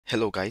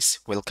Hello guys,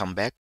 welcome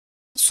back.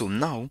 So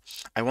now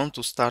I want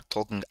to start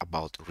talking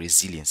about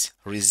resilience.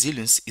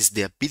 Resilience is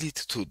the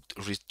ability to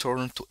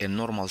return to a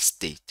normal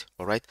state.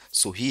 All right.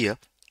 So here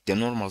the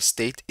normal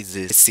state is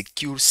a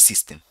secure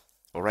system.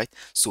 All right.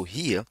 So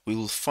here we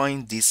will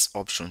find these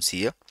options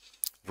here.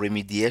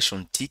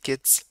 Remediation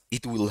tickets.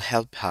 It will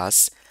help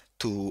us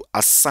to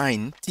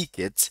assign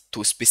tickets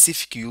to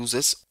specific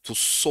users to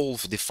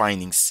solve the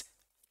findings.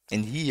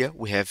 And here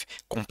we have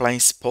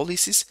compliance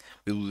policies.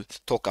 We will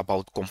talk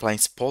about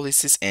compliance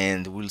policies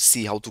and we'll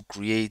see how to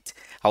create,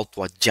 how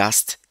to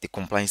adjust the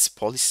compliance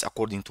policies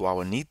according to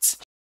our needs.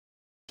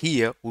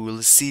 Here we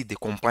will see the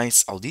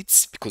compliance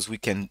audits because we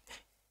can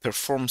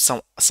perform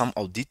some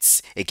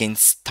audits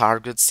against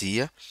targets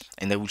here,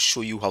 and I will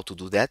show you how to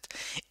do that.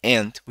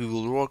 And we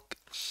will work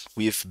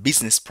with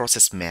business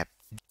process map.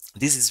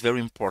 This is very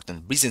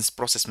important. Business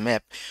process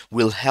map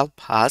will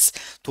help us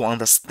to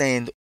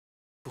understand,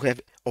 to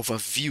have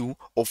overview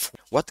of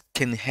what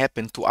can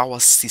happen to our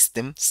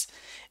systems,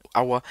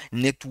 our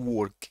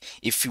network,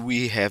 if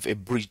we have a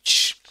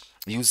breach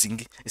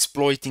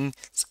exploiting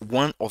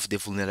one of the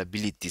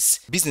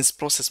vulnerabilities. Business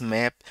process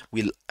map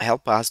will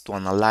help us to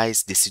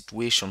analyze the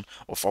situation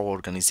of our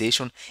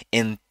organization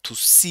and to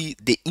see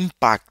the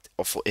impact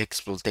of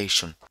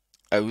exploitation.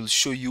 I will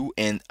show you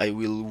and I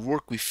will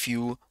work with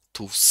you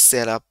to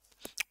set up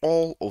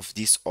all of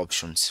these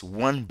options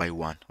one by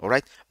one. All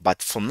right,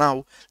 but for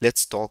now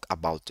let's talk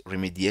about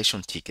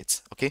remediation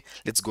tickets. Okay,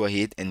 let's go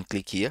ahead and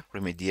click here,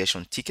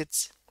 remediation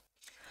tickets.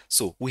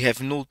 So we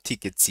have no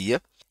tickets here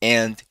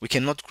and we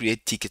cannot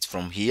create tickets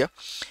from here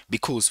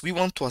because we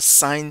want to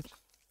assign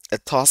a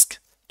task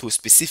to a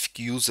specific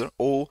user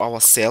or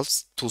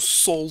ourselves to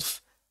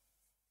solve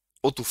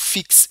or to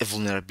fix a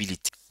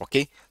vulnerability.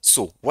 Okay,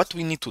 so what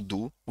we need to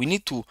do, we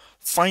need to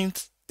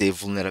find the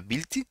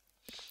vulnerability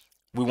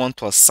we want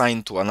to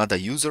assign to another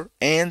user,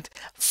 and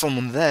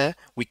from there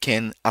we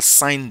can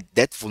assign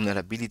that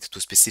vulnerability to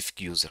a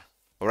specific user.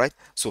 All right,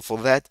 so for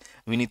that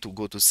we need to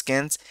go to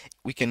scans.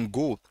 We can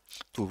go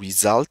to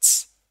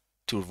results,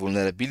 to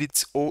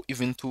vulnerabilities, or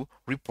even to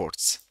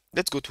reports.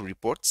 Let's go to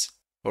reports.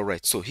 All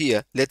right, so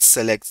here let's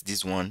select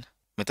this one,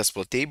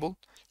 Metasploit table.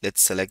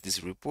 Let's select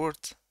this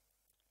report.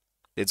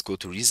 Let's go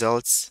to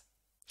results.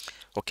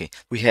 Okay,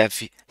 we have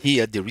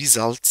here the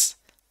results.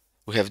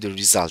 We have the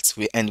results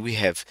and we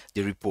have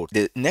the report.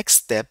 The next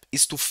step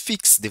is to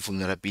fix the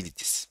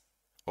vulnerabilities.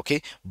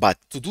 Okay, but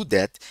to do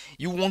that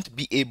you won't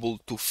be able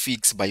to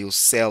fix by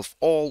yourself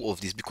all of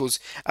this because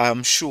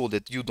I'm sure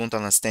that you don't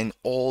understand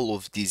all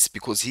of this,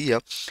 because here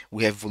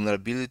we have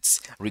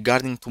vulnerabilities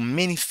regarding to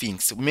many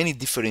things, many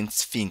different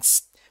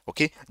things.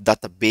 Okay,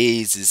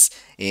 databases,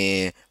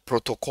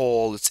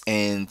 protocols,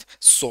 and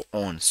so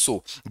on.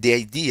 So the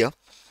idea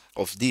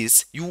of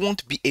this, you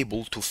won't be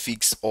able to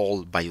fix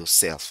all by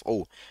yourself.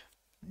 Oh,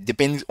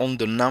 depending on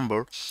the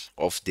number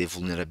of the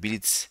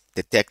vulnerabilities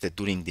detected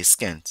during the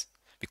scans.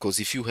 Because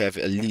if you have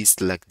a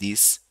list like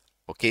this,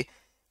 okay,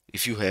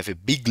 if you have a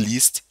big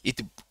list, it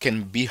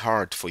can be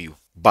hard for you.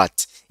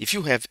 But if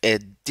you have a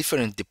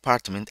different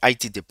department,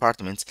 IT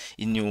departments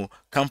in your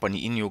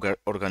company, in your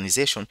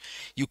organization,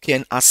 you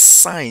can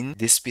assign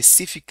the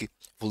specific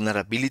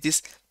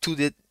vulnerabilities to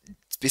the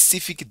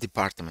specific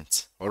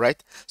departments. All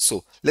right,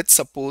 so let's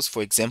suppose,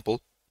 for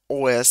example,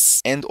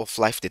 OS end of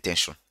life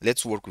detention.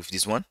 Let's work with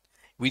this one.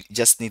 We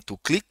just need to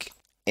click,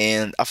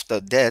 and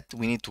after that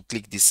we need to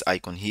click this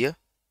icon here.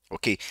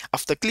 Okay,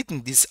 after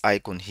clicking this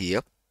icon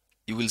here,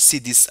 you will see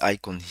this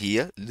icon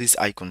here, these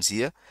icons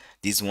here,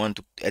 this one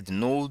to add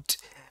node,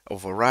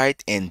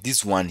 override, and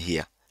this one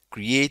here,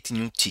 create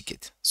new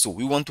ticket. So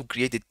we want to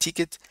create a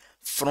ticket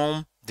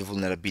from the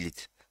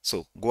vulnerability.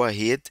 So go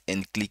ahead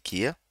and click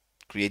here,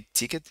 create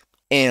ticket.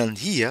 And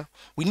here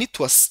we need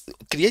to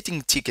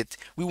creating ticket,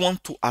 we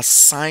want to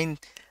assign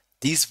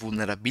this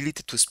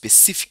vulnerability to a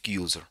specific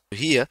user.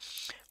 Here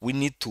we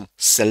need to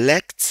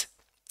select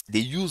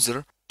the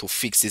user to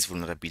fix this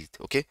vulnerability.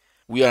 Okay,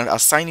 we are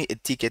assigning a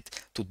ticket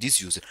to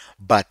this user,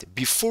 but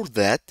before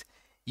that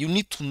you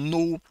need to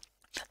know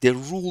the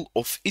rule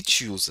of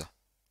each user.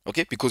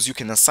 Okay, because you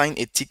can assign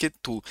a ticket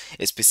to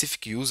a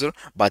specific user,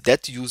 but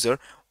that user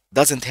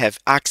doesn't have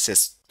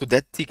access to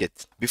that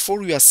ticket.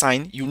 Before you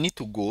assign, you need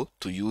to go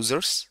to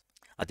users,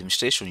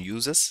 administration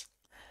users.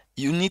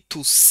 You need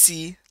to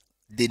see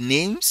the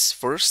names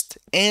first,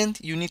 and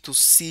you need to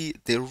see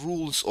the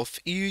rules of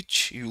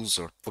each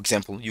user. For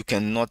example, you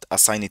cannot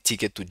assign a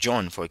ticket to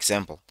John, for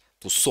example,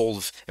 to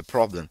solve a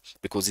problem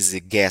because he's a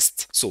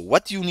guest. So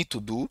what you need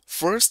to do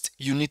first,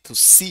 you need to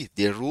see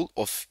the rule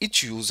of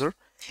each user,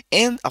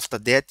 and after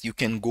that you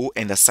can go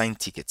and assign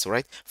tickets.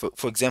 Right,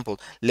 for example,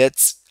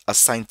 let's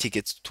assign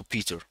tickets to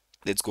Peter.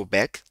 Let's go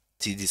back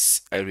to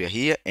this area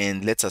here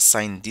and let's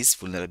assign this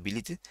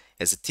vulnerability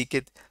as a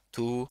ticket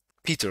to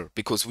Peter,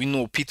 because we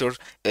know Peter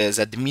as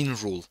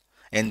admin role.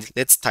 And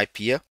let's type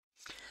here,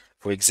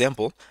 for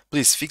example,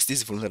 please fix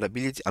this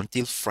vulnerability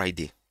until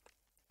Friday,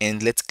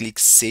 and let's click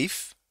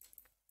save.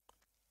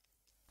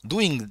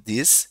 Doing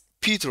this,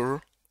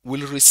 Peter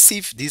will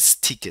receive this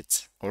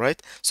ticket. All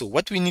right, so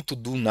what we need to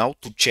do now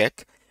to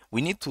check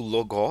we need to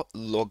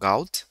log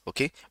out,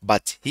 okay?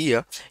 But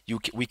here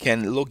we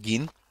can log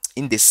in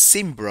the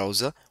same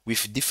browser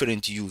with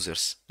different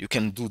users. You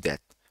can do that.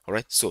 All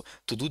right. So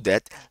to do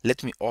that,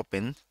 let me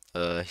open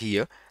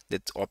here.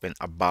 Let's open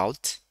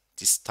about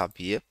this tab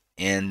here,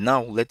 and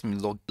now let me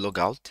log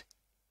out.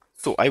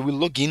 So I will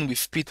log in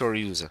with Peter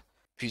user,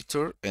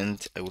 Peter,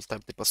 and I will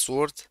type the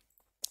password,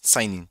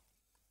 sign in.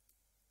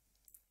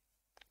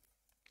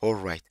 All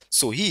right.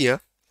 So here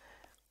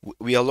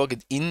we are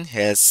logged in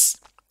as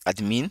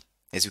admin,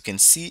 as you can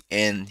see,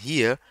 and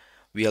here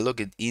we are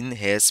logged in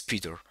as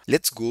Peter.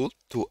 Let's go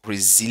to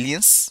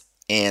resilience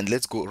and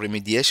let's go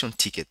remediation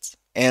ticket.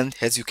 And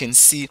as you can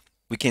see,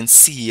 we can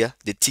see here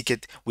the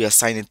ticket we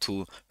assigned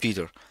to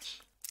Peter.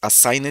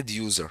 Assigned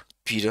user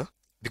Peter,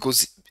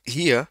 because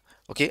here,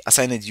 okay,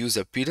 assigned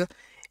user Peter,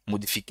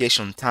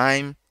 modification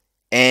time,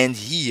 and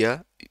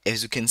here,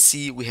 as you can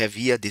see, we have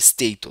here the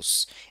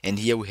status, and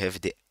here we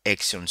have the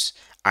actions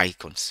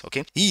icons.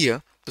 Okay,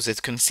 here, as you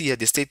can see here,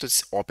 the status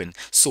is open,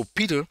 so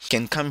Peter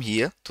can come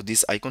here to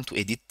this icon to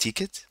edit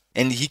ticket,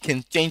 and he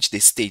can change the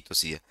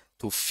status here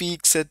to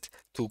fixed,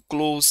 to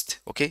closed.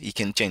 Okay, he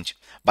can change.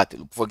 But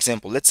for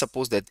example, let's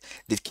suppose that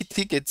the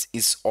ticket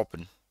is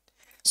open,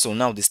 so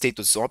now the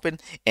status is open,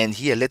 and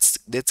here let's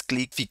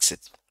click fix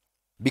it,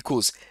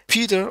 because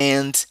Peter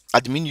and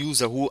admin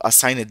user who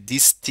assigned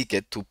this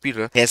ticket to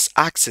Peter has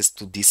access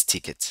to this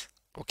ticket.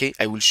 Okay,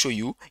 I will show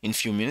you in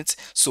few minutes.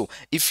 So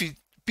if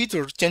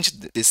Peter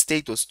changed the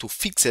status to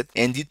fix it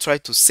and he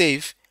tried to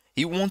save,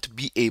 he won't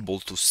be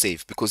able to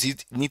save because he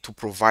need to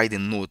provide a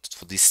note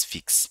for this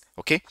fix.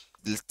 Okay,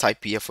 let's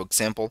type here, for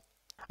example,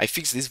 I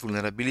fixed this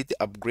vulnerability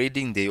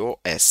upgrading the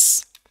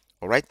OS.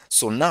 All right,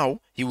 so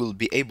now he will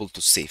be able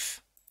to save.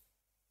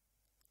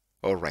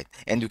 All right,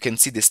 and you can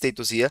see the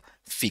status here,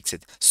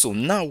 fixed. So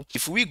now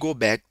if we go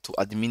back to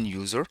admin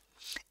user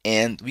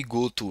and we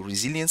go to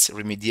resilience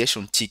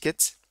remediation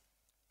tickets,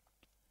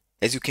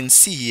 as you can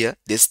see here,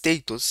 the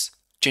status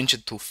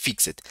changed to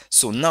fixed.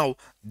 So now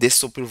the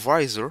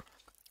supervisor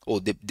or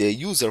the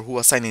user who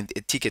assigned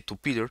a ticket to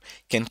Peter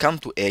can come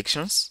to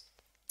actions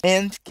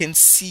and can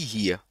see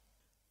here,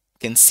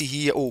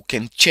 or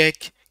can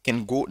check,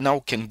 can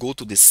go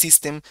to the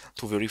system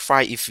to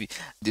verify if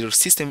their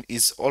system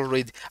is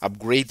already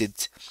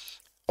upgraded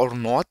or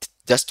not,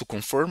 just to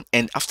confirm.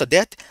 And after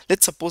that,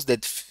 let's suppose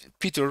that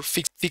Peter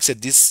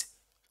fixed this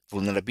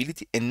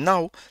vulnerability, and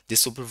now the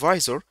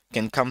supervisor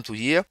can come to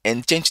here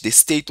and change the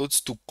status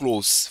to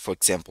close, for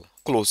example,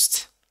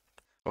 closed.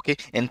 Okay,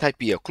 and type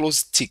here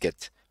closed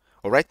ticket.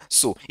 All right,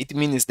 so it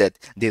means that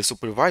the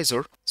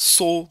supervisor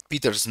saw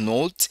Peter's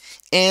note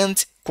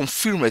and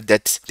confirmed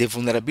that the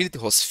vulnerability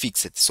was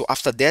fixed. So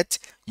after that,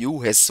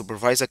 you as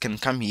supervisor can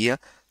come here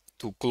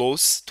to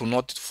close, to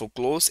not for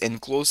close,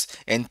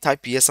 and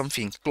type here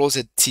something,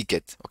 closed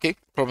ticket. Okay,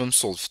 problem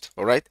solved.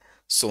 All right,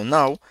 so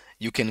now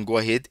you can go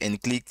ahead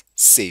and click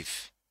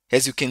save.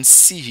 As you can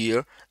see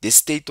here, the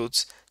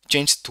status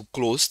changed to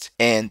closed,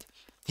 and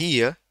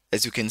here,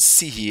 as you can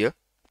see here,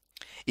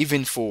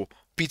 even for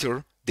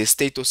Peter, the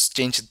status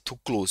changed to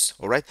close.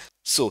 All right,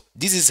 so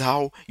this is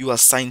how you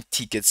assign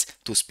tickets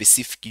to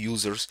specific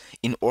users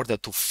in order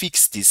to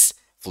fix this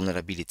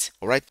vulnerability.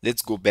 All right,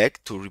 let's go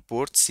back to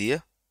reports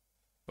here.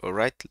 All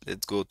right,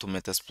 let's go to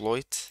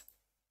Metasploit.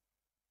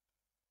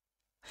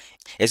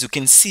 As you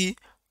can see,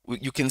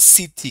 you can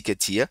see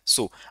ticket here,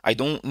 so I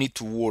don't need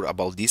to worry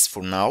about this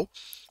for now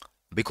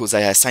because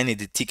I assigned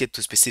the ticket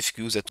to specific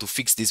user to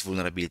fix this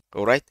vulnerability.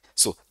 All right,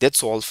 so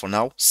that's all for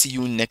now. See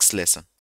you in next lesson.